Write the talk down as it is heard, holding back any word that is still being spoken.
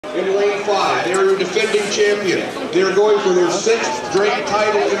in lane 5. They are your defending champion. They are going for their 6th straight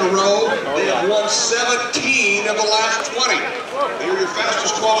title in a row. They have won 17 of the last 20. They are your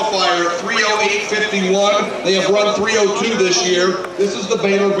fastest qualifier, 3:08.51. They have run 3:02 this year. This is the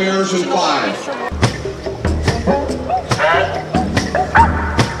Baylor Bears in 5.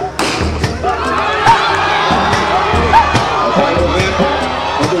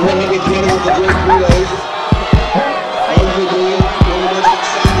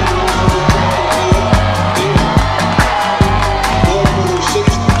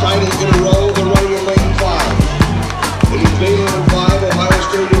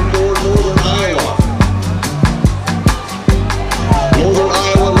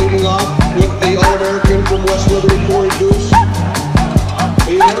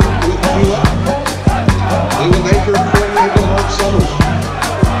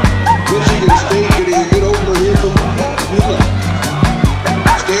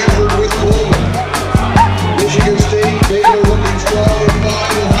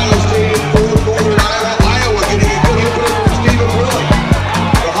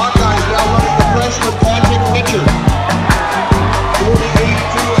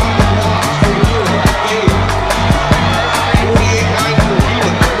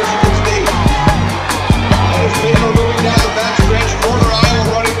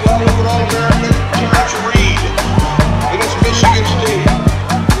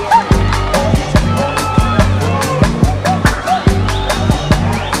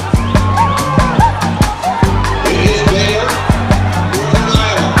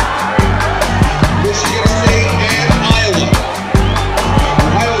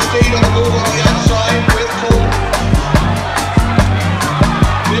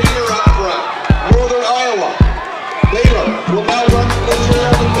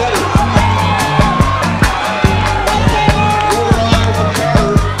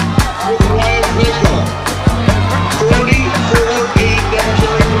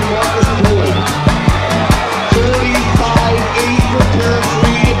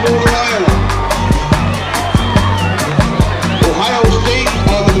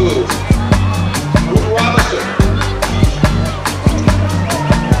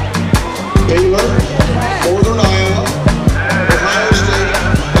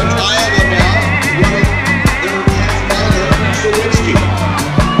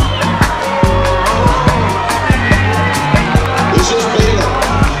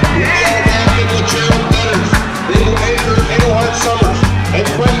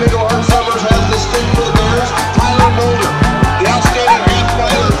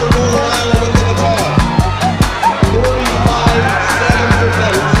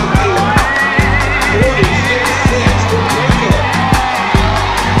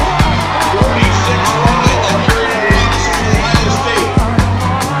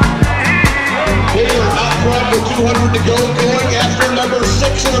 With 200 to go, going after number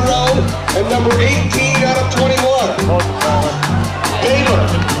 6 in a row and number 18.